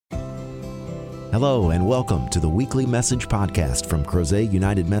Hello and welcome to the weekly message podcast from Crozet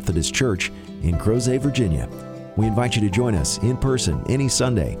United Methodist Church in Crozet, Virginia. We invite you to join us in person any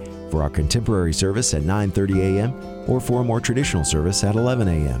Sunday for our contemporary service at 9:30 a.m. or for a more traditional service at 11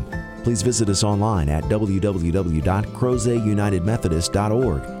 a.m. Please visit us online at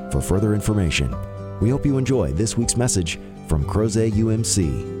www.crozetunitedmethodist.org for further information. We hope you enjoy this week's message from Crozet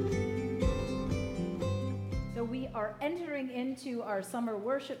UMC. Into our summer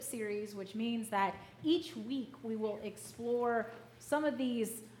worship series, which means that each week we will explore some of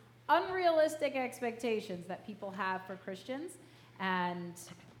these unrealistic expectations that people have for Christians and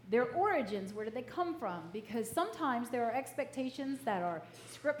their origins. Where did they come from? Because sometimes there are expectations that are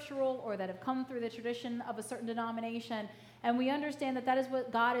scriptural or that have come through the tradition of a certain denomination, and we understand that that is what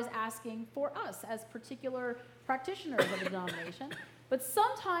God is asking for us as particular practitioners of a denomination. But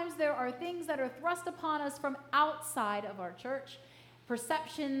sometimes there are things that are thrust upon us from outside of our church,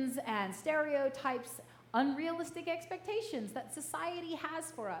 perceptions and stereotypes, unrealistic expectations that society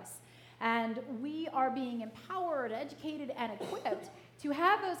has for us. And we are being empowered, educated, and equipped to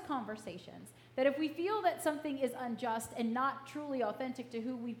have those conversations. That if we feel that something is unjust and not truly authentic to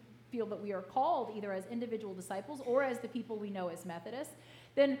who we feel that we are called, either as individual disciples or as the people we know as Methodists,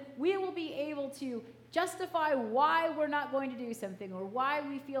 then we will be able to justify why we're not going to do something or why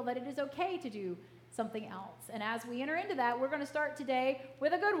we feel that it is okay to do something else. And as we enter into that, we're going to start today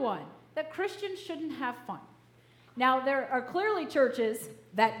with a good one, that Christians shouldn't have fun. Now, there are clearly churches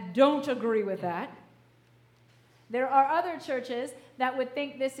that don't agree with that. There are other churches that would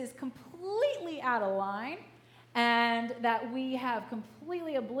think this is completely out of line and that we have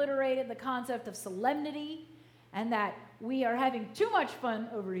completely obliterated the concept of solemnity and that we are having too much fun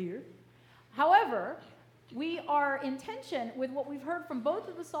over here. However, we are in tension with what we've heard from both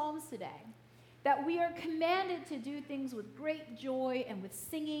of the Psalms today, that we are commanded to do things with great joy and with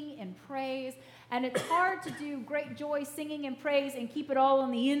singing and praise, and it's hard to do great joy, singing, and praise and keep it all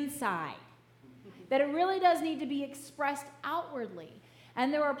on the inside, that it really does need to be expressed outwardly.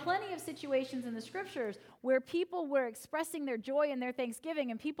 And there are plenty of situations in the scriptures where people were expressing their joy and their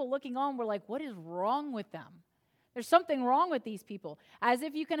thanksgiving, and people looking on were like, what is wrong with them? There's something wrong with these people, as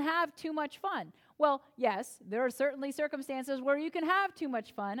if you can have too much fun. Well, yes, there are certainly circumstances where you can have too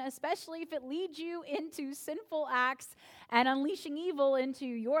much fun, especially if it leads you into sinful acts and unleashing evil into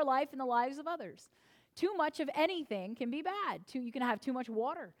your life and the lives of others. Too much of anything can be bad. You can have too much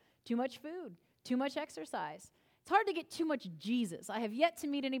water, too much food, too much exercise. It's hard to get too much Jesus. I have yet to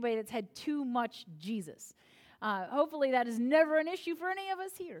meet anybody that's had too much Jesus. Hopefully that is never an issue for any of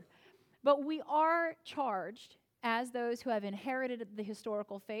us here. But we are charged as those who have inherited the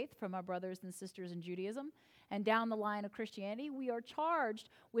historical faith from our brothers and sisters in Judaism and down the line of Christianity, we are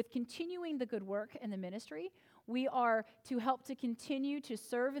charged with continuing the good work in the ministry. We are to help to continue to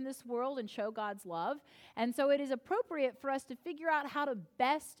serve in this world and show God's love. And so it is appropriate for us to figure out how to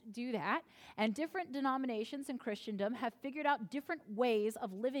best do that. And different denominations in Christendom have figured out different ways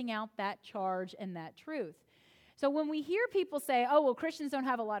of living out that charge and that truth. So when we hear people say, oh, well, Christians don't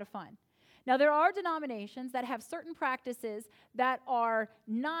have a lot of fun. Now, there are denominations that have certain practices that are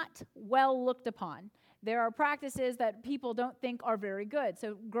not well looked upon. There are practices that people don't think are very good.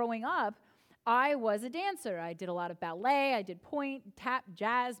 So growing up, I was a dancer. I did a lot of ballet. I did point, tap,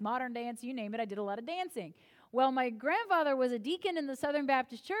 jazz, modern dance, you name it. I did a lot of dancing. Well, my grandfather was a deacon in the Southern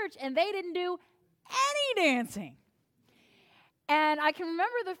Baptist Church, and they didn't do any dancing. And I can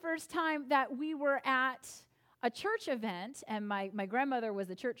remember the first time that we were at a church event, and my grandmother was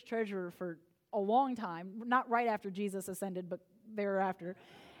the church treasurer for a long time, not right after Jesus ascended, but thereafter.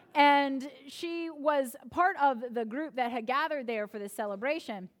 And she was part of the group that had gathered there for this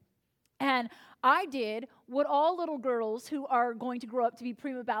celebration. And I did what all little girls who are going to grow up to be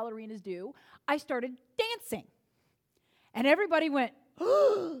prima ballerinas do. I started dancing. And everybody went,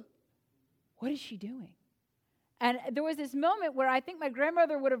 oh, what is she doing? And there was this moment where I think my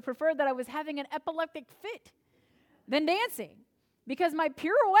grandmother would have preferred that I was having an epileptic fit than dancing, because my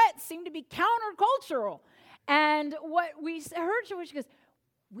pirouettes seemed to be countercultural. And what we heard, she goes,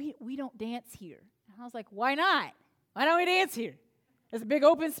 we don't dance here. And I was like, why not? Why don't we dance here? It's a big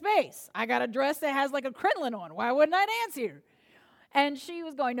open space. I got a dress that has like a crinoline on. Why wouldn't I dance here? And she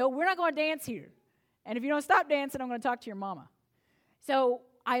was going, no, we're not going to dance here. And if you don't stop dancing, I'm going to talk to your mama. So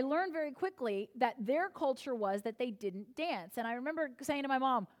I learned very quickly that their culture was that they didn't dance. And I remember saying to my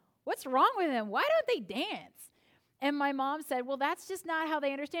mom, what's wrong with them? Why don't they dance? And my mom said, well, that's just not how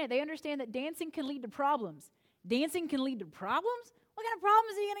they understand it. They understand that dancing can lead to problems. Dancing can lead to problems? What kind of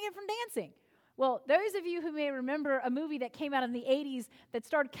problems are you going to get from dancing? Well, those of you who may remember a movie that came out in the 80s that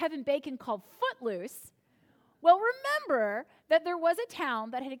starred Kevin Bacon called Footloose, Well, remember that there was a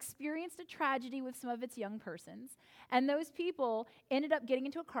town that had experienced a tragedy with some of its young persons, and those people ended up getting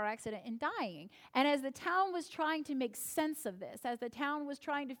into a car accident and dying. And as the town was trying to make sense of this, as the town was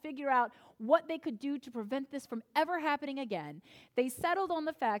trying to figure out what they could do to prevent this from ever happening again, they settled on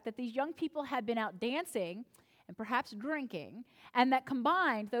the fact that these young people had been out dancing and perhaps drinking, and that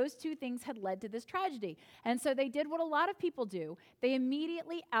combined, those two things had led to this tragedy. And so they did what a lot of people do. They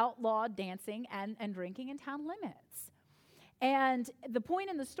immediately outlawed dancing and drinking in town limits. And the point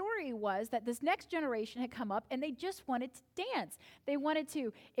in the story was that this next generation had come up, and they just wanted to dance. They wanted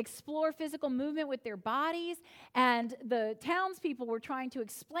to explore physical movement with their bodies, and the townspeople were trying to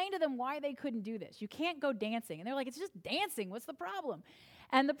explain to them why they couldn't do this. You can't go dancing. And they're like, it's just dancing. What's the problem?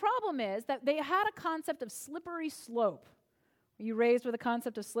 And the problem is that they had a concept of slippery slope. Are you raised with a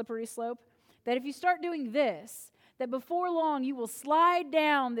concept of slippery slope? That if you start doing this, that before long you will slide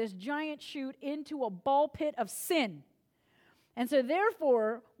down this giant chute into a ball pit of sin. And so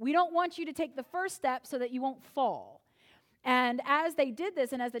therefore, we don't want you to take the first step so that you won't fall. And as they did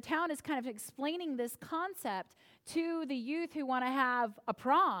this, and as the town is kind of explaining this concept to the youth who want to have a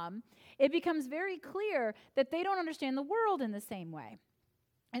prom, it becomes very clear that they don't understand the world in the same way.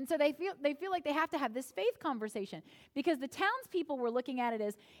 And so they feel like they have to have this faith conversation, because the townspeople were looking at it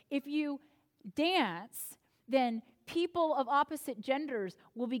as, if you dance, then people of opposite genders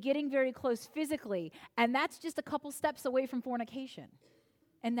will be getting very close physically, and that's just a couple steps away from fornication,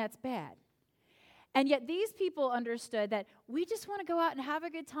 and that's bad. And yet these people understood that we just want to go out and have a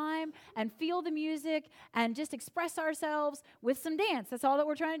good time and feel the music and just express ourselves with some dance. That's all that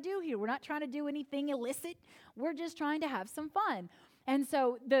we're trying to do here. We're not trying to do anything illicit. We're just trying to have some fun. And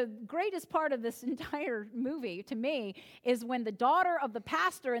so the greatest part of this entire movie, to me, is when the daughter of the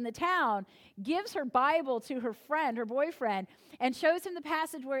pastor in the town gives her Bible to her friend, her boyfriend, and shows him the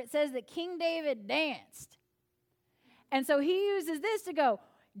passage where it says that King David danced. And so he uses this to go,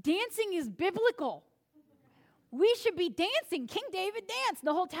 dancing is biblical. We should be dancing. King David danced. And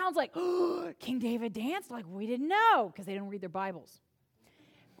the whole town's like, oh, King David danced? Like, we didn't know, because they didn't read their Bibles.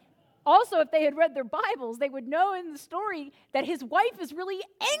 Also, if they had read their Bibles, they would know in the story that his wife is really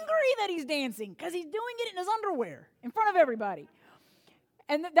angry that he's dancing because he's doing it in his underwear in front of everybody.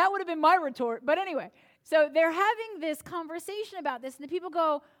 And that would have been my retort. But anyway, so they're having this conversation about this, and the people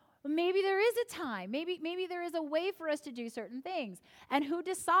go, well, maybe there is a time. Maybe there is a way for us to do certain things. And who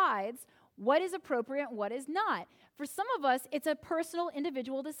decides what is appropriate and what is not? For some of us, it's a personal,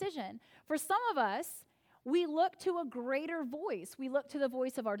 individual decision. For some of us, we look to a greater voice. We look to the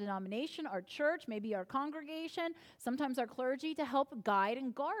voice of our denomination, our church, maybe our congregation, sometimes our clergy, to help guide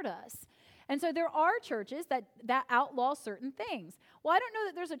and guard us. And so there are churches that outlaw certain things. Well, I don't know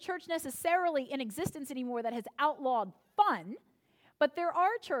that there's a church necessarily in existence anymore that has outlawed fun, but there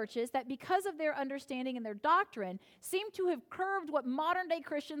are churches that, because of their understanding and their doctrine, seem to have curbed what modern-day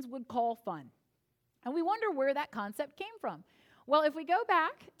Christians would call fun. And we wonder where that concept came from. Well, if we go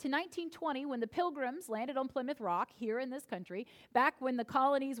back to 1920, when the Pilgrims landed on Plymouth Rock here in this country, back when the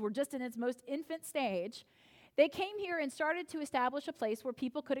colonies were just in its most infant stage, they came here and started to establish a place where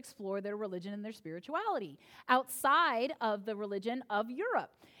people could explore their religion and their spirituality outside of the religion of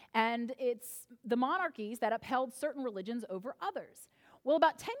Europe. And it's the monarchies that upheld certain religions over others. Well,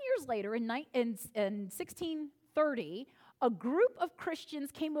 about 10 years later, in 1630, a group of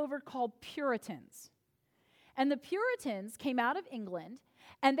Christians came over called Puritans. And the Puritans came out of England,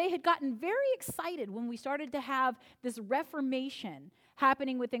 and they had gotten very excited when we started to have this Reformation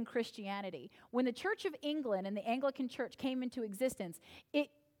happening within Christianity. When the Church of England and the Anglican Church came into existence, it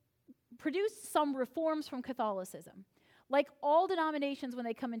produced some reforms from Catholicism. Like all denominations, when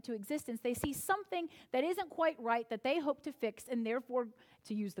they come into existence, they see something that isn't quite right that they hope to fix, and therefore,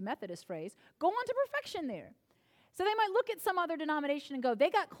 to use the Methodist phrase, go on to perfection there. So they might look at some other denomination and go, they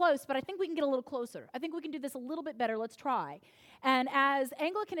got close, but I think we can get a little closer. I think we can do this a little bit better. Let's try. And as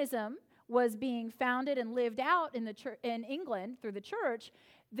Anglicanism was being founded and lived out in in England through the church,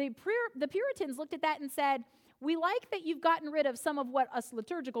 the Puritans looked at that and said, we like that you've gotten rid of some of what us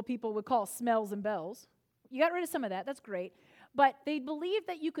liturgical people would call smells and bells. You got rid of some of that. That's great. But they believed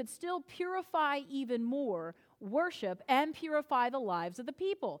that you could still purify even more worship and purify the lives of the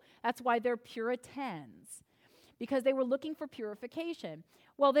people. That's why they're Puritans, because they were looking for purification.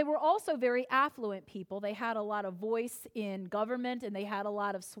 Well, they were also very affluent people. They had a lot of voice in government, and they had a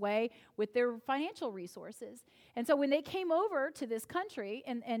lot of sway with their financial resources. And so when they came over to this country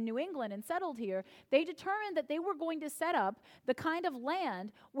in New England and settled here, they determined that they were going to set up the kind of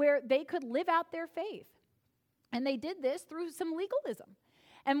land where they could live out their faith. And they did this through some legalism.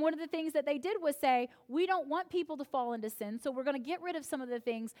 And one of the things that they did was say, we don't want people to fall into sin, so we're going to get rid of some of the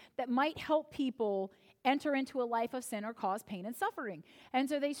things that might help people enter into a life of sin or cause pain and suffering. And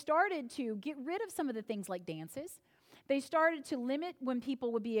so they started to get rid of some of the things like dances. They started to limit when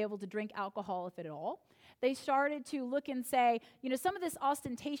people would be able to drink alcohol, if at all. They started to look and say, some of this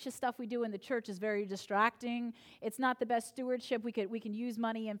ostentatious stuff we do in the church is very distracting. It's not the best stewardship. We can use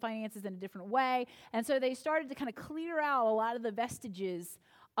money and finances in a different way. And so they started to kind of clear out a lot of the vestiges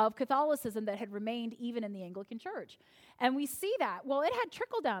of Catholicism that had remained even in the Anglican Church. And we see that. Well, it had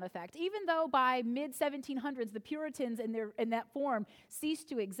trickle-down effect. Even though by mid-1700s, the Puritans in that form ceased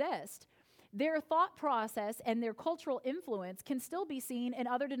to exist, their thought process and their cultural influence can still be seen in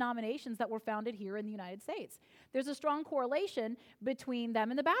other denominations that were founded here in the United States. There's a strong correlation between them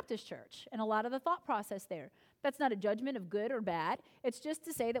and the Baptist Church and a lot of the thought process there. That's not a judgment of good or bad. It's just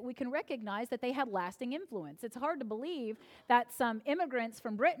to say that we can recognize that they had lasting influence. It's hard to believe that some immigrants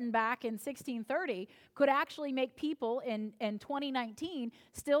from Britain back in 1630 could actually make people in 2019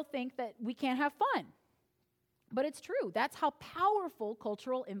 still think that we can't have fun. But it's true. That's how powerful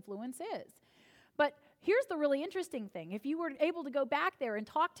cultural influence is. But here's the really interesting thing. If you were able to go back there and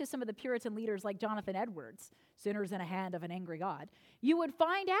talk to some of the Puritan leaders like Jonathan Edwards, Sinners in the Hand of an Angry God, you would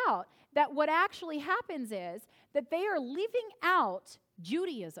find out that what actually happens is that they are living out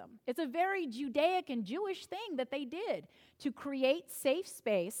Judaism. It's a very Judaic and Jewish thing that they did to create safe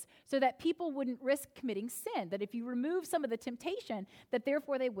space so that people wouldn't risk committing sin, that if you remove some of the temptation, that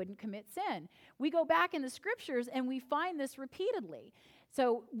therefore they wouldn't commit sin. We go back in the scriptures and we find this repeatedly.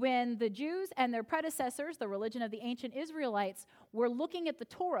 So when the Jews and their predecessors, the religion of the ancient Israelites, were looking at the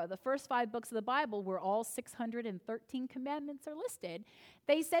Torah, the first 5 books of the Bible where all 613 commandments are listed,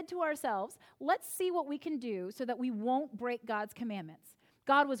 they said to ourselves, let's see what we can do so that we won't break God's commandments.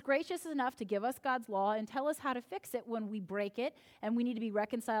 God was gracious enough to give us God's law and tell us how to fix it when we break it and we need to be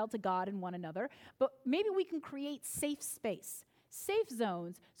reconciled to God and one another. But maybe we can create safe space, safe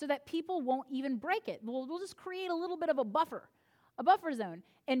zones, so that people won't even break it. We'll just create a little bit of a buffer zone.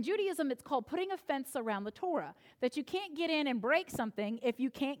 In Judaism, it's called putting a fence around the Torah, that you can't get in and break something if you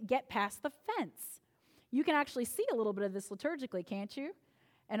can't get past the fence. You can actually see a little bit of this liturgically, can't you?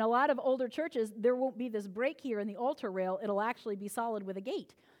 And a lot of older churches, there won't be this break here in the altar rail. It'll actually be solid with a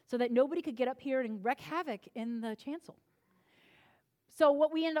gate so that nobody could get up here and wreak havoc in the chancel. So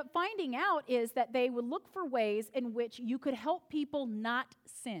what we end up finding out is that they would look for ways in which you could help people not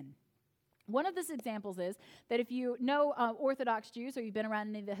sin. One of these examples is that if you know Orthodox Jews or you've been around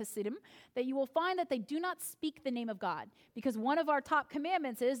any of the Hasidim, that you will find that they do not speak the name of God, because one of our top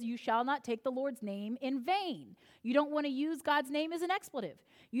commandments is you shall not take the Lord's name in vain. You don't want to use God's name as an expletive.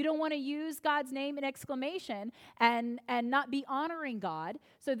 You don't want to use God's name in exclamation and not be honoring God.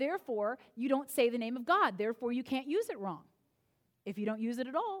 So therefore, you don't say the name of God. Therefore, you can't use it wrong. If you don't use it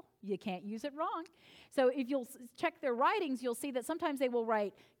at all, you can't use it wrong. So if you'll check their writings, you'll see that sometimes they will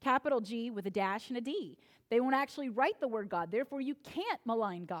write capital G with a dash and a D. They won't actually write the word God. Therefore, you can't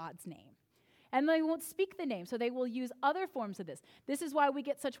malign God's name. And they won't speak the name, so they will use other forms of this. This is why we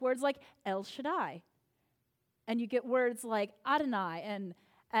get such words like El Shaddai. And you get words like Adonai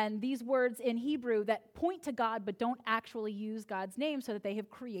and these words in Hebrew that point to God but don't actually use God's name, so that they have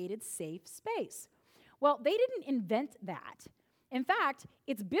created safe space. Well, they didn't invent that. In fact,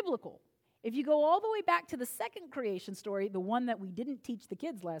 it's biblical. If you go all the way back to the second creation story, the one that we didn't teach the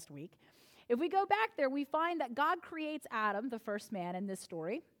kids last week, if we go back there, we find that God creates Adam, the first man in this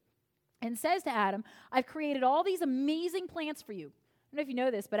story, and says to Adam, I've created all these amazing plants for you. I don't know if you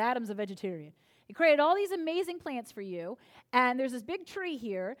know this, but Adam's a vegetarian. He created all these amazing plants for you, and there's this big tree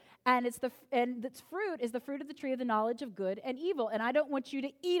here, and its fruit is the fruit of the tree of the knowledge of good and evil, and I don't want you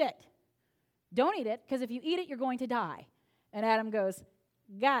to eat it. Don't eat it, because if you eat it, you're going to die. And Adam goes,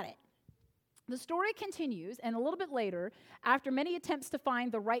 got it. The story continues, and a little bit later, after many attempts to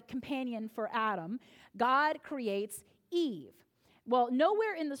find the right companion for Adam, God creates Eve. Well,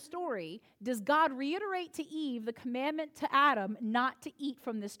 nowhere in the story does God reiterate to Eve the commandment to Adam not to eat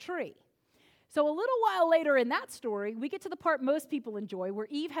from this tree. So a little while later in that story, we get to the part most people enjoy, where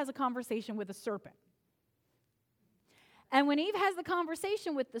Eve has a conversation with a serpent. And when Eve has the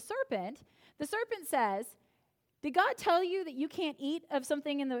conversation with the serpent says, did God tell you that you can't eat of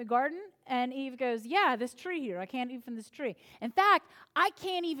something in the garden? And Eve goes, yeah, this tree here. I can't eat from this tree. In fact, I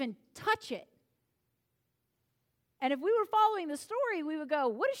can't even touch it. And if we were following the story, we would go,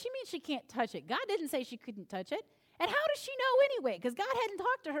 what does she mean she can't touch it? God didn't say she couldn't touch it. And how does she know anyway? Because God hadn't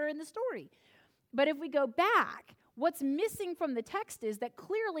talked to her in the story. But if we go back, what's missing from the text is that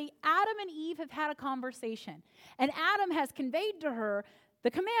clearly Adam and Eve have had a conversation. And Adam has conveyed to her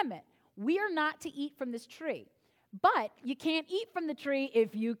the commandment. We are not to eat from this tree. But you can't eat from the tree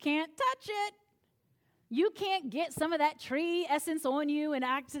if you can't touch it. You can't get some of that tree essence on you and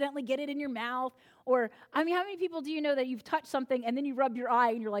accidentally get it in your mouth, Or, I mean, how many people do you know that you've touched something and then you rub your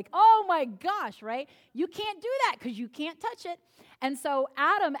eye and you're like, oh my gosh, right? You can't do that because you can't touch it. And so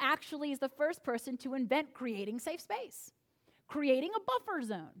Adam actually is the first person to invent creating safe space, creating a buffer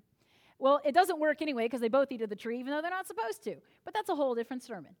zone. Well, it doesn't work anyway because they both eat of the tree even though they're not supposed to. But that's a whole different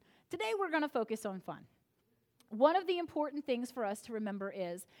sermon. Today we're going to focus on fun. One of the important things for us to remember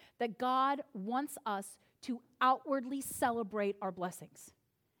is that God wants us to outwardly celebrate our blessings.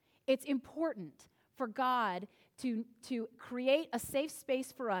 It's important for God to create a safe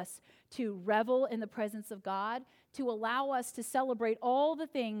space for us to revel in the presence of God, to allow us to celebrate all the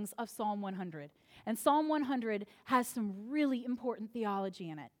things of Psalm 100. And Psalm 100 has some really important theology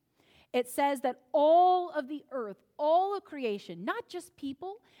in it. It says that all of the earth, all of creation, not just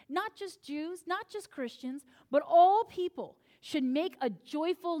people, not just Jews, not just Christians, but all people should make a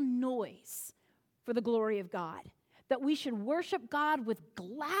joyful noise for the glory of God, that we should worship God with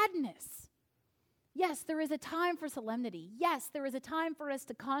gladness. Yes, there is a time for solemnity. Yes, there is a time for us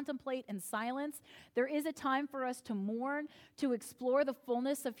to contemplate in silence. There is a time for us to mourn, to explore the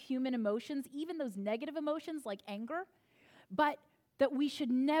fullness of human emotions, even those negative emotions like anger. But that we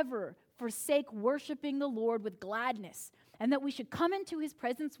should never forsake worshiping the Lord with gladness, and that we should come into his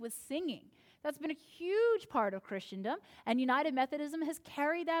presence with singing. That's been a huge part of Christendom, and United Methodism has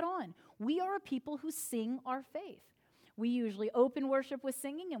carried that on. We are a people who sing our faith. We usually open worship with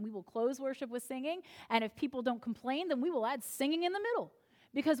singing, and we will close worship with singing, and if people don't complain, then we will add singing in the middle,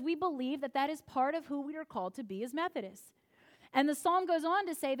 because we believe that that is part of who we are called to be as Methodists. And the psalm goes on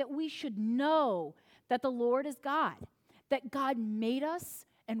to say that we should know that the Lord is God, that God made us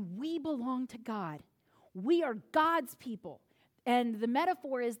and we belong to God. We are God's people. And the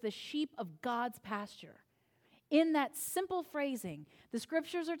metaphor is the sheep of God's pasture. In that simple phrasing, the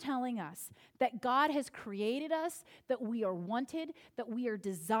scriptures are telling us that God has created us, that we are wanted, that we are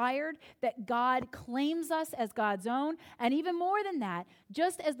desired, that God claims us as God's own. And even more than that,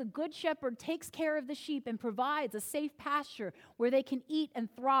 just as the good shepherd takes care of the sheep and provides a safe pasture where they can eat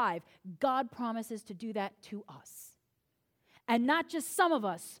and thrive, God promises to do that to us. And not just some of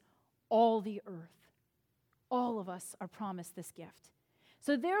us, all the earth. All of us are promised this gift.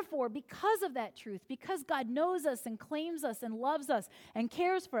 So therefore, because of that truth, because God knows us and claims us and loves us and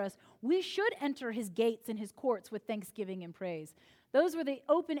cares for us, we should enter his gates and his courts with thanksgiving and praise. Those were the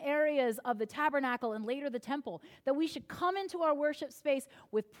open areas of the tabernacle and later the temple, that we should come into our worship space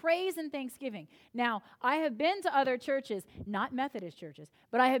with praise and thanksgiving. Now, I have been to other churches, not Methodist churches,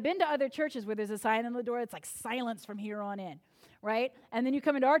 but I have been to other churches where there's a sign on the door that's like silence from here on in, right? And then you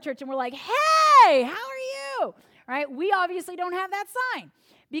come into our church and we're like, hey, how are you? Right? We obviously don't have that sign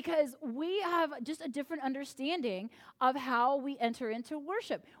because we have just a different understanding of how we enter into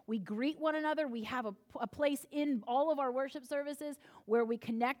worship. We greet one another. We have a place in all of our worship services where we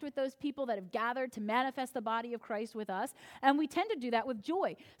connect with those people that have gathered to manifest the body of Christ with us, and we tend to do that with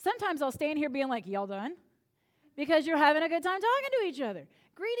joy. Sometimes I'll stand here being like, y'all done? Because you're having a good time talking to each other,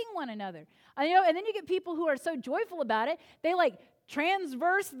 greeting one another. And then you get people who are so joyful about it, they like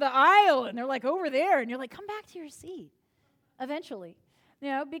transverse the aisle, and they're like over there, and you're like, come back to your seat eventually.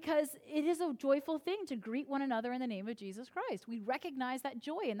 Because it is a joyful thing to greet one another in the name of Jesus Christ. We recognize that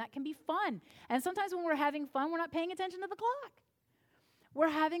joy, and that can be fun. And sometimes when we're having fun, we're not paying attention to the clock. We're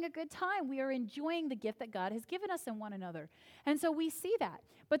having a good time. We are enjoying the gift that God has given us in one another. And so we see that.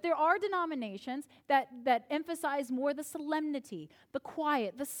 But there are denominations that emphasize more the solemnity, the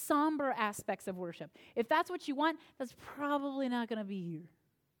quiet, the somber aspects of worship. If that's what you want, that's probably not going to be here.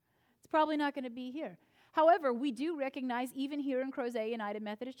 It's probably not going to be here. However, we do recognize even here in Crozet United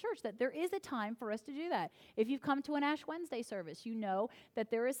Methodist Church that there is a time for us to do that. If you've come to an Ash Wednesday service, you know that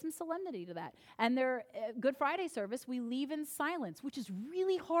there is some solemnity to that. And their Good Friday service, we leave in silence, which is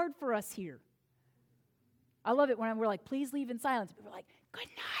really hard for us here. I love it when we're like, please leave in silence. But we're like, good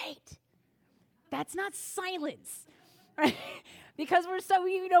night. That's not silence. Right? Because we're so,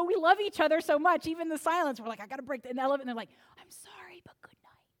 we love each other so much, even the silence, we're like, I got to break the elephant. And they're like, I'm sorry, but good night.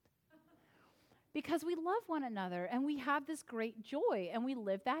 Because we love one another, and we have this great joy, and we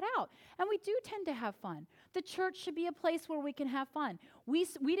live that out. And we do tend to have fun. The church should be a place where we can have fun. We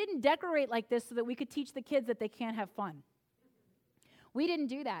didn't decorate like this so that we could teach the kids that they can't have fun. We didn't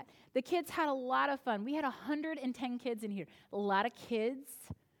do that. The kids had a lot of fun. We had 110 kids in here. A lot of kids.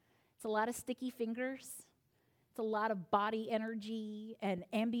 It's a lot of sticky fingers. It's a lot of body energy and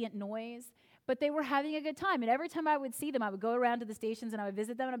ambient noise. But they were having a good time. And every time I would see them, I would go around to the stations and I would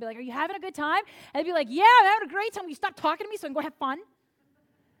visit them and I'd be like, are you having a good time? And they'd be like, yeah, I'm having a great time. Will you stop talking to me so I can go have fun?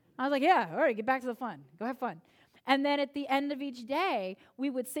 I was like, yeah, all right, get back to the fun. Go have fun. And then at the end of each day, we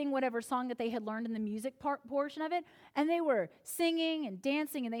would sing whatever song that they had learned in the music portion of it. And they were singing and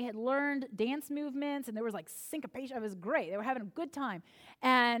dancing, and they had learned dance movements, and there was like syncopation. It was great. They were having a good time.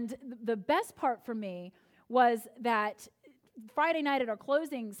 And the best part for me was that Friday night at our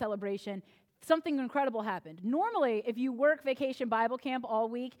closing celebration, something incredible happened. Normally, if you work Vacation Bible Camp all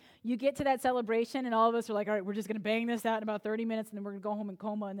week, you get to that celebration, and all of us are like, all right, we're just going to bang this out in about 30 minutes, and then we're going to go home in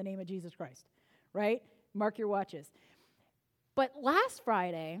coma in the name of Jesus Christ, right? Mark your watches. But last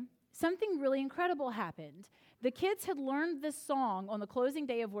Friday, something really incredible happened. The kids had learned this song on the closing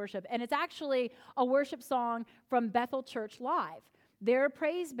day of worship, and it's actually a worship song from Bethel Church Live. Their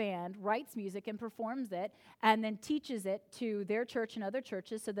praise band writes music and performs it and then teaches it to their church and other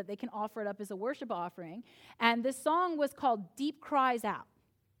churches so that they can offer it up as a worship offering. And this song was called Deep Cries Out.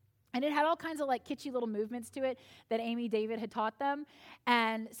 And it had all kinds of like kitschy little movements to it that Amy David had taught them.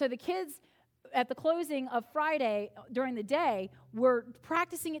 And so the kids at the closing of Friday during the day were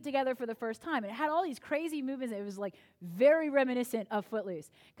practicing it together for the first time. It had all these crazy movements. It was like very reminiscent of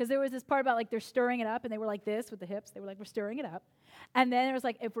Footloose, because there was this part about like they're stirring it up, and they were like this with the hips. They were like, we're stirring it up. And then there was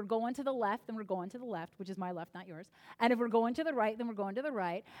like, if we're going to the left, then we're going to the left, which is my left, not yours. And if we're going to the right, then we're going to the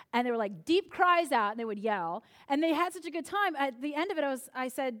right. And they were like deep cries out, and they would yell. And they had such a good time. At the end of it, I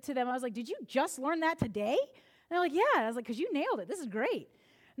said to them, I was like, did you just learn that today? And they're like, yeah. And I was like, because you nailed it. This is great.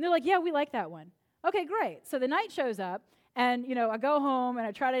 And they're like, yeah, we like that one. Okay, great. So the night shows up, and, I go home, and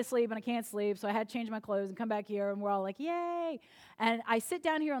I try to sleep, and I can't sleep, so I had to change my clothes and come back here, and we're all like, yay. And I sit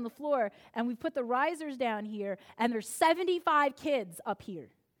down here on the floor, and we put the risers down here, and there's 75 kids up here.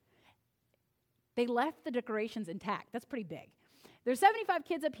 They left the decorations intact. That's pretty big. There's 75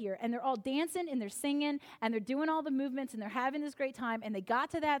 kids up here, and they're all dancing, and they're singing, and they're doing all the movements, and they're having this great time, and they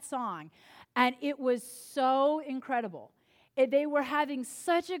got to that song, and it was so incredible. They were having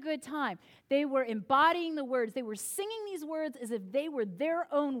such a good time. They were embodying the words. They were singing these words as if they were their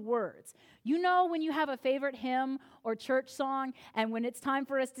own words. You know when you have a favorite hymn or church song, and when it's time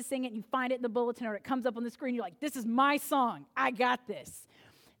for us to sing it, and you find it in the bulletin or it comes up on the screen, you're like, this is my song. I got this.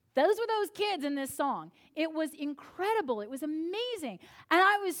 Those were those kids in this song. It was incredible. It was amazing. And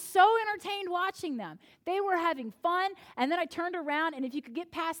I was so entertained watching them. They were having fun. And then I turned around, and if you could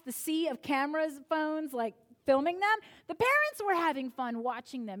get past the sea of cameras, phones, like filming them, the parents were having fun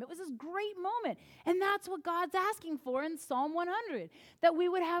watching them. It was this great moment. And that's what God's asking for in Psalm 100, that we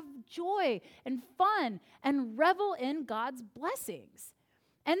would have joy and fun and revel in God's blessings.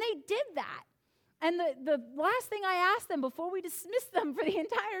 And they did that. And the last thing I asked them before we dismissed them for the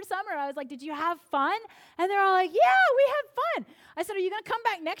entire summer, I was like, did you have fun? And they're all like, yeah, we had fun. I said, are you going to come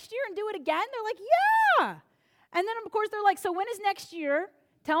back next year and do it again? They're like, yeah. And then, of course, they're like, so when is next year?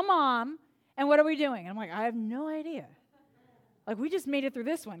 Tell Mom. And what are we doing? And I'm like, I have no idea. Like, we just made it through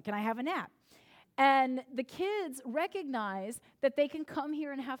this one. Can I have a nap? And the kids recognize that they can come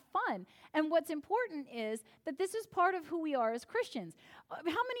here and have fun. And what's important is that this is part of who we are as Christians. How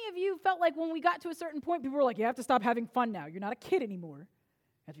many of you felt like when we got to a certain point, people were like, you have to stop having fun now. You're not a kid anymore.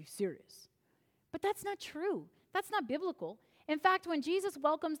 You have to be serious. But that's not true. That's not biblical. In fact, when Jesus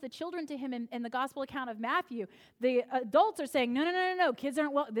welcomes the children to him in the gospel account of Matthew, the adults are saying, no, kids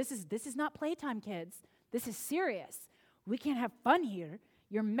aren't this is not playtime, kids. This is serious. We can't have fun here.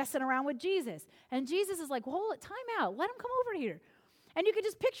 You're messing around with Jesus. And Jesus is like, well, hold it, time out. Let him come over here. And you could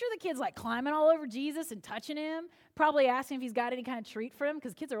just picture the kids like climbing all over Jesus and touching him, probably asking if he's got any kind of treat for him,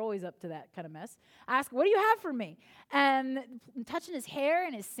 because kids are always up to that kind of mess. Ask, what do you have for me? And touching his hair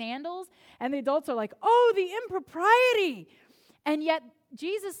and his sandals. And the adults are like, oh, the impropriety. And yet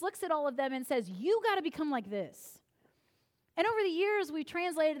Jesus looks at all of them and says, you got to become like this. And over the years, we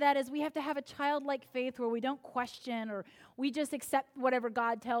translated that as we have to have a childlike faith where we don't question or we just accept whatever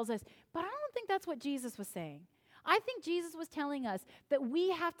God tells us. But I don't think that's what Jesus was saying. I think Jesus was telling us that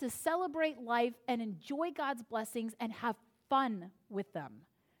we have to celebrate life and enjoy God's blessings and have fun with them.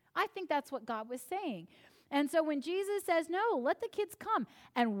 I think that's what God was saying. And so when Jesus says, no, let the kids come,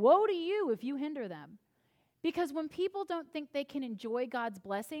 and woe to you if you hinder them. Because when people don't think they can enjoy God's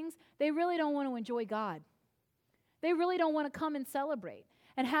blessings, they really don't want to enjoy God. They really don't want to come and celebrate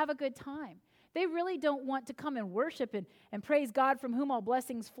and have a good time. They really don't want to come and worship and praise God from whom all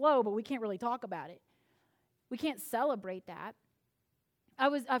blessings flow, but we can't really talk about it. We can't celebrate that.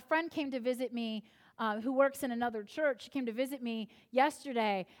 A friend came to visit me who works in another church. She came to visit me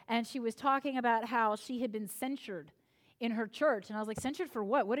yesterday, and she was talking about how she had been censured in her church. And I was like, censured for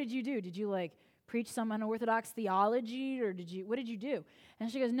what? What did you do? Did you preach some unorthodox theology, or what did you do? And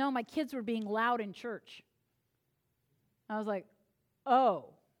she goes, no, my kids were being loud in church. I was like,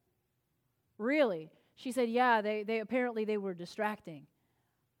 oh, really? She said, yeah, they apparently they were distracting.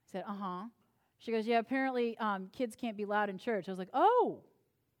 I said, uh-huh. She goes, yeah, apparently kids can't be loud in church. I was like, oh,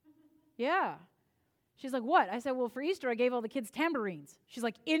 yeah. She's like, what? I said, well, for Easter, I gave all the kids tambourines. She's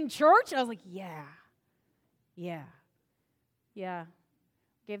like, in church? I was like, yeah.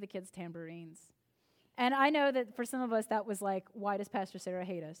 Gave the kids tambourines. And I know that for some of us, that was like, why does Pastor Sarah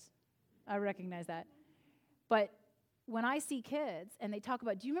hate us? I recognize that. But when I see kids and they talk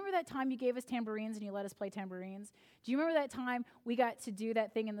about, do you remember that time you gave us tambourines and you let us play tambourines? Do you remember that time we got to do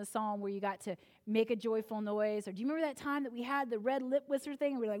that thing in the psalm where you got to make a joyful noise? Or do you remember that time that we had the red lip whisper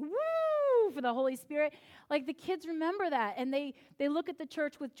thing and we were like, woo, for the Holy Spirit? Like the kids remember that and they look at the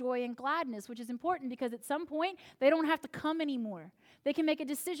church with joy and gladness, which is important because at some point they don't have to come anymore. They can make a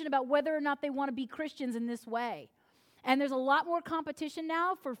decision about whether or not they want to be Christians in this way. And there's a lot more competition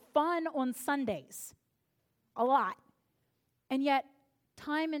now for fun on Sundays. A lot. And yet,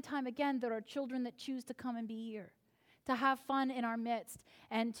 time and time again, there are children that choose to come and be here, to have fun in our midst,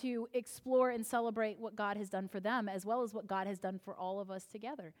 and to explore and celebrate what God has done for them, as well as what God has done for all of us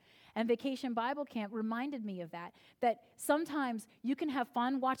together. And Vacation Bible Camp reminded me of that sometimes you can have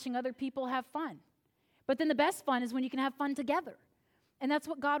fun watching other people have fun. But then the best fun is when you can have fun together. And that's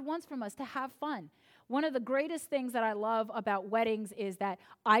what God wants from us, to have fun. One of the greatest things that I love about weddings is that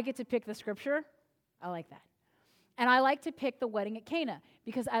I get to pick the scripture. I like that. And I like to pick the wedding at Cana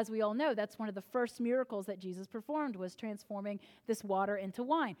because, as we all know, that's one of the first miracles that Jesus performed, was transforming this water into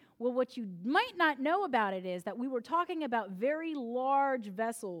wine. Well, what you might not know about it is that we were talking about very large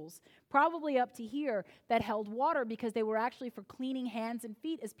vessels, probably up to here, that held water because they were actually for cleaning hands and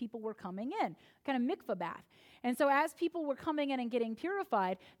feet as people were coming in, kind of mikvah bath. And so as people were coming in and getting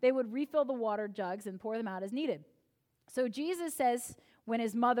purified, they would refill the water jugs and pour them out as needed. So Jesus says, when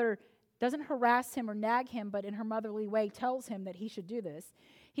his mother doesn't harass him or nag him, but in her motherly way tells him that he should do this,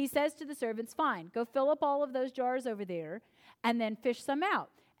 he says to the servants, fine, go fill up all of those jars over there and then fish some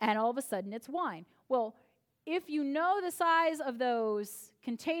out. And all of a sudden it's wine. Well, if you know the size of those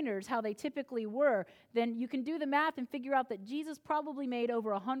containers, how they typically were, then you can do the math and figure out that Jesus probably made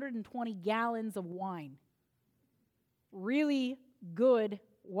over 120 gallons of wine. Really good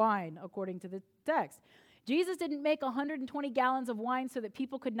wine, according to the text. Jesus didn't make 120 gallons of wine so that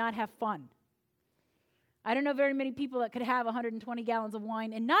people could not have fun. I don't know very many people that could have 120 gallons of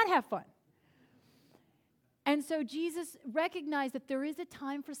wine and not have fun. And so Jesus recognized that there is a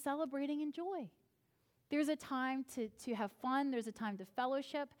time for celebrating and joy. There's a time to have fun. There's a time to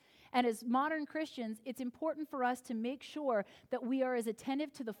fellowship. And as modern Christians, it's important for us to make sure that we are as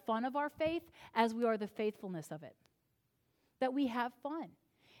attentive to the fun of our faith as we are the faithfulness of it. That we have fun.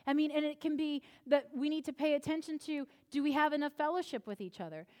 I mean, and it can be that we need to pay attention to, do we have enough fellowship with each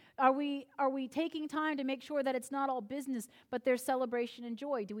other? Are we taking time to make sure that it's not all business, but there's celebration and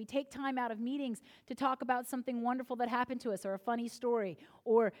joy? Do we take time out of meetings to talk about something wonderful that happened to us, or a funny story,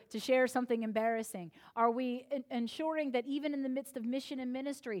 or to share something embarrassing? Are we ensuring that even in the midst of mission and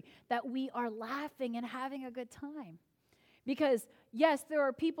ministry, that we are laughing and having a good time? Because, yes, there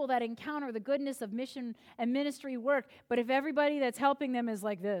are people that encounter the goodness of mission and ministry work, but if everybody that's helping them is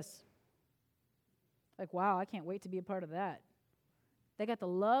like this, like, wow, I can't wait to be a part of that. They got the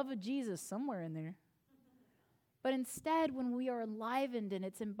love of Jesus somewhere in there. But instead, when we are enlivened and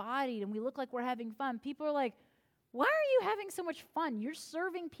it's embodied and we look like we're having fun, people are like, why are you having so much fun? You're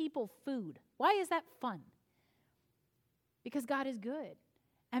serving people food. Why is that fun? Because God is good.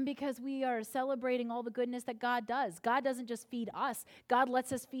 And because we are celebrating all the goodness that God does. God doesn't just feed us. God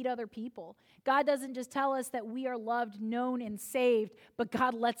lets us feed other people. God doesn't just tell us that we are loved, known, and saved, but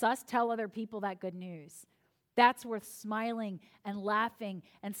God lets us tell other people that good news. That's worth smiling and laughing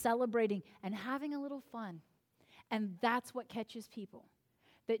and celebrating and having a little fun. And that's what catches people.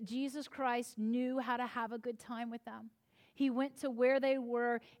 That Jesus Christ knew how to have a good time with them. He went to where they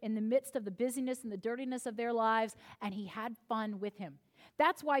were in the midst of the busyness and the dirtiness of their lives, and he had fun with him.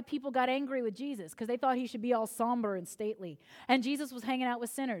 That's why people got angry with Jesus, because they thought he should be all somber and stately. And Jesus was hanging out with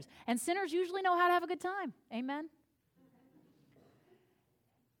sinners. And sinners usually know how to have a good time. Amen?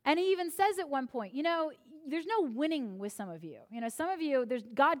 And he even says at one point, there's no winning with some of you. Some of you,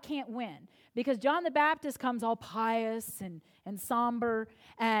 God can't win. Because John the Baptist comes all pious and somber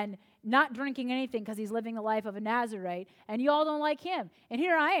and not drinking anything because he's living the life of a Nazarite. And you all don't like him. And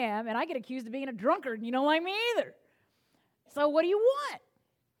here I am, and I get accused of being a drunkard, and you don't like me either. So what do you want?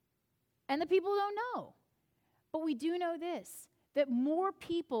 And the people don't know. But we do know this, that more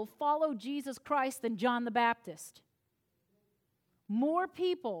people follow Jesus Christ than John the Baptist. More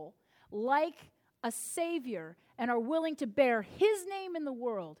people like a Savior and are willing to bear his name in the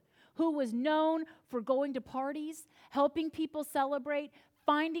world, who was known for going to parties, helping people celebrate,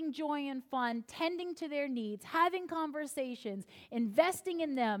 finding joy and fun, tending to their needs, having conversations, investing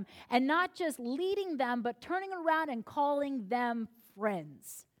in them, and not just leading them, but turning around and calling them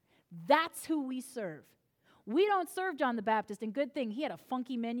friends. That's who we serve. We don't serve John the Baptist, and good thing he had a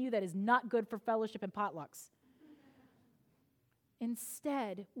funky menu that is not good for fellowship and potlucks.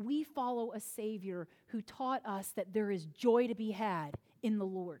 Instead, we follow a Savior who taught us that there is joy to be had in the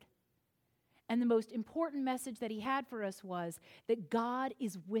Lord. And the most important message that he had for us was that God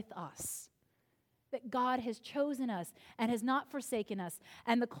is with us, that God has chosen us and has not forsaken us.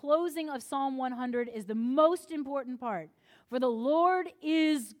 And the closing of Psalm 100 is the most important part. For the Lord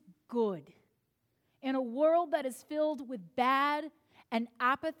is good. In a world that is filled with bad and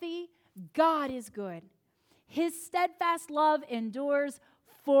apathy, God is good. His steadfast love endures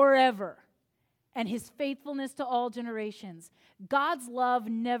forever, and his faithfulness to all generations. God's love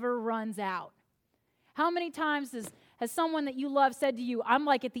never runs out. How many times has someone that you love said to you, I'm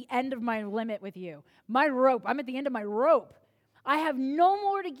like at the end of my limit with you, my rope, I'm at the end of my rope. I have no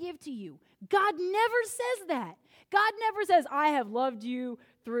more to give to you. God never says that. God never says, I have loved you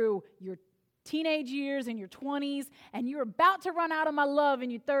through your teenage years and your 20s, and you're about to run out of my love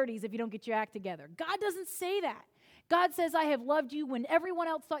in your 30s if you don't get your act together. God doesn't say that. God says, I have loved you when everyone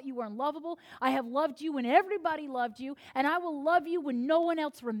else thought you were unlovable. I have loved you when everybody loved you, and I will love you when no one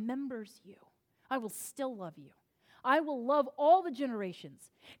else remembers you. I will still love you. I will love all the generations,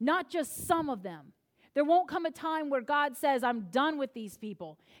 not just some of them. There won't come a time where God says, I'm done with these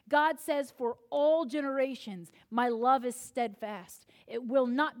people. God says, for all generations, my love is steadfast. It will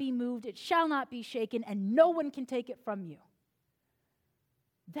not be moved. It shall not be shaken, and no one can take it from you.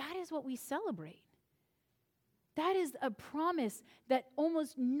 That is what we celebrate. That is a promise that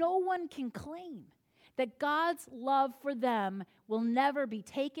almost no one can claim. That God's love for them will never be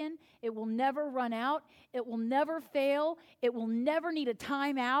taken. It will never run out. It will never fail. It will never need a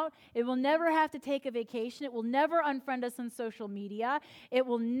timeout. It will never have to take a vacation. It will never unfriend us on social media. It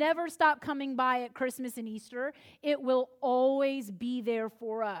will never stop coming by at Christmas and Easter. It will always be there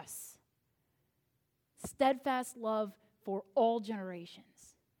for us. Steadfast love for all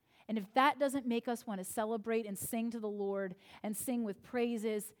generations. And if that doesn't make us want to celebrate and sing to the Lord and sing with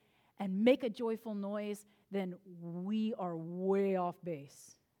praises and make a joyful noise, then we are way off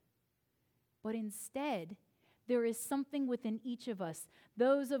base. But instead, there is something within each of us,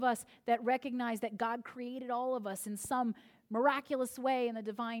 those of us that recognize that God created all of us in some miraculous way in the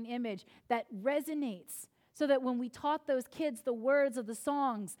divine image, that resonates so that when we taught those kids the words of the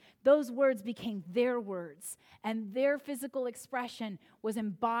songs, those words became their words, and their physical expression was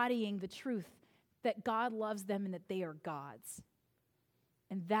embodying the truth that God loves them and that they are God's.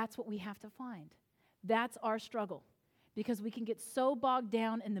 And that's what we have to find. That's our struggle. Because we can get so bogged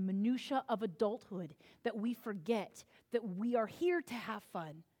down in the minutia of adulthood that we forget that we are here to have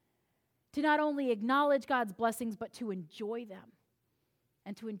fun. To not only acknowledge God's blessings, but to enjoy them.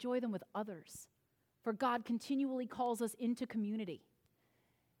 And to enjoy them with others. For God continually calls us into community.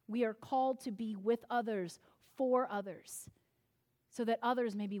 We are called to be with others, for others. So that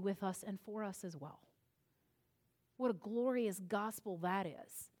others may be with us and for us as well. What a glorious gospel that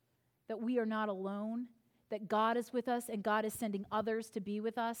is, that we are not alone, that God is with us and God is sending others to be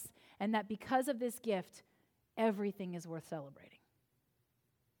with us, and that because of this gift, everything is worth celebrating.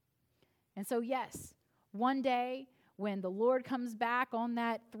 And so yes, one day when the Lord comes back on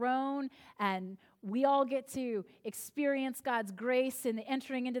that throne and we all get to experience God's grace and the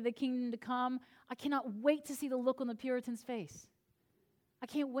entering into the kingdom to come, I cannot wait to see the look on the Puritan's face. I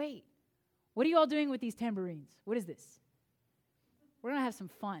can't wait. What are you all doing with these tambourines? What is this? We're going to have some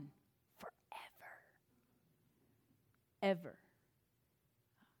fun forever. Ever.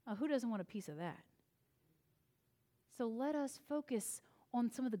 Who doesn't want a piece of that? So let us focus on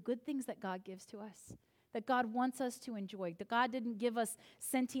some of the good things that God gives to us, that God wants us to enjoy, that God didn't give us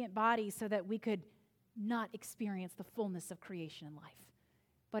sentient bodies so that we could not experience the fullness of creation in life,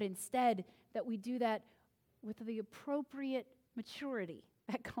 but instead that we do that with the appropriate maturity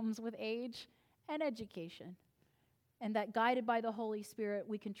that comes with age and education. And that guided by the Holy Spirit,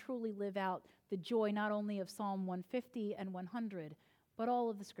 we can truly live out the joy not only of Psalm 150 and 100, but all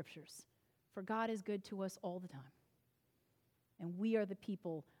of the scriptures. For God is good to us all the time. And we are the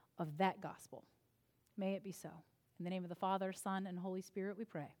people of that gospel. May it be so. In the name of the Father, Son, and Holy Spirit we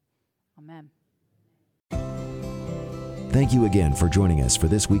pray. Amen. Thank you again for joining us for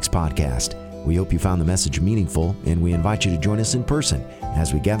this week's podcast. We hope you found the message meaningful, and we invite you to join us in person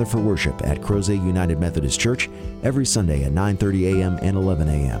as we gather for worship at Crozet United Methodist Church every Sunday at 9:30 a.m. and 11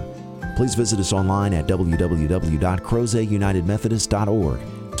 a.m. Please visit us online at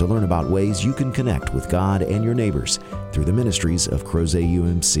www.crozetunitedmethodist.org to learn about ways you can connect with God and your neighbors through the ministries of Crozet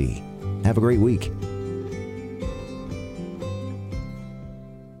UMC. Have a great week.